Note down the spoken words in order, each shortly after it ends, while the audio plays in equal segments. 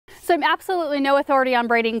So I'm absolutely no authority on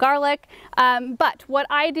braiding garlic, but what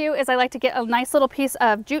I do is I like to get a nice little piece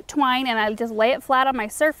of jute twine and I just lay it flat on my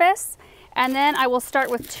surface. And then I will start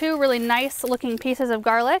with 2 really nice looking pieces of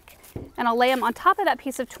garlic and I'll lay them on top of that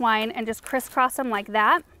piece of twine and just crisscross them like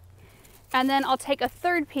that. And then I'll take a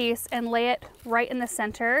 3rd piece and lay it right in the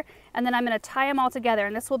center. And then I'm going to tie them all together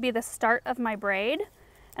and this will be the start of my braid.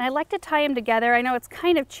 And I like to tie them together. I know it's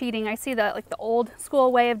kind of cheating. I see the old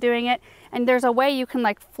school way of doing it. And there's a way you can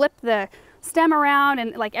like flip the stem around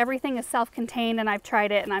and like everything is self-contained, and I've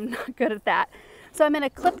tried it and I'm not good at that. So I'm going to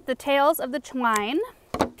clip the tails of the twine.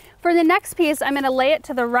 For the next piece, I'm going to lay it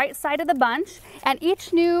to the right side of the bunch, and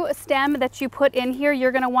each new stem that you put in here,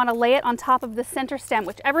 you're going to want to lay it on top of the center stem.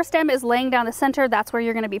 Whichever stem is laying down the center, that's where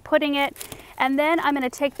you're going to be putting it. And then I'm going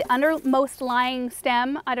to take the undermost lying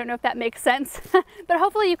stem. I don't know if that makes sense, but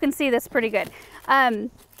hopefully you can see this pretty good. I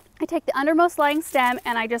take the undermost lying stem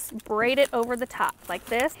and I just braid it over the top like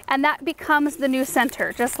this, and that becomes the new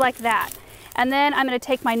center, just like that. And then I'm going to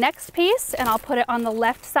take my next piece and I'll put it on the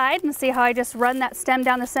left side, and see how I just run that stem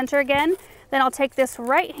down the center again. Then I'll take this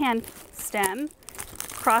right hand stem,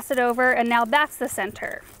 cross it over, and now that's the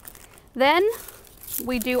center. Then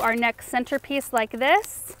we do our next center piece like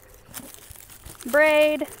this,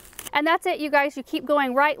 braid, and that's it, you guys. You keep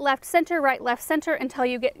going right, left, center until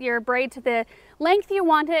you get your braid to the length you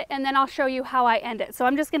want it, and then I'll show you how I end it. So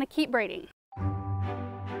I'm just going to keep braiding.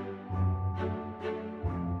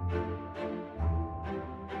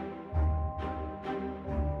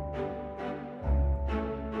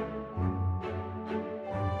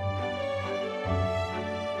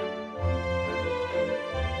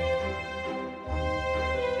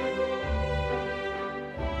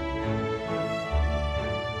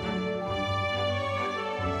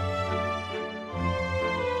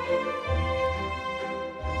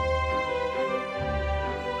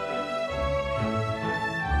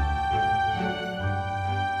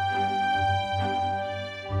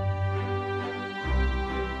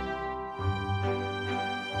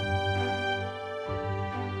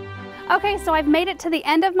 Okay, so I've made it to the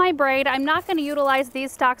end of my braid. I'm not going to utilize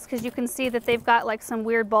these stalks because you can see that they've got like some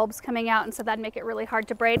weird bulbs coming out, and so that'd make it really hard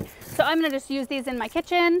to braid. So I'm going to just use these in my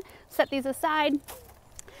kitchen, set these aside.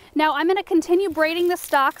 Now I'm going to continue braiding the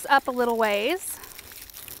stalks up a little ways.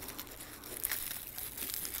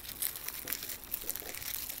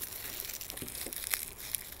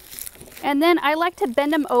 And then I like to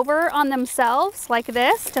bend them over on themselves like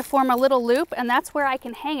this to form a little loop, and that's where I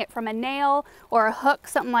can hang it from a nail or a hook,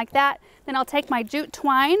 something like that. Then I'll take my jute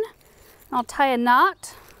twine, I'll tie a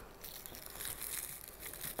knot.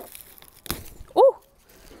 Ooh!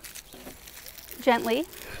 Gently.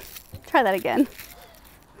 Try that again.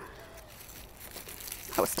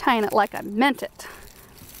 I was tying it like I meant it.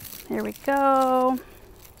 There we go.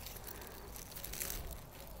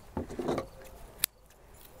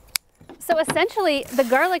 So essentially the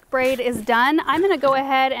garlic braid is done. I'm going to go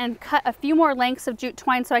ahead and cut a few more lengths of jute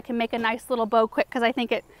twine so I can make a nice little bow quick, because I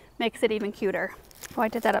think it makes it even cuter. Oh, I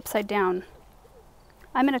did that upside down.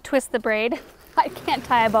 I'm going to twist the braid. I can't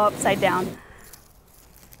tie a bow upside down.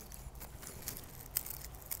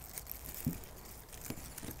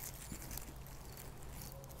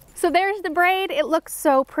 So there's the braid. It looks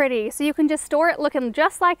so pretty. So you can just store it looking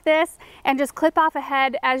just like this and just clip off a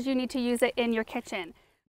head as you need to use it in your kitchen.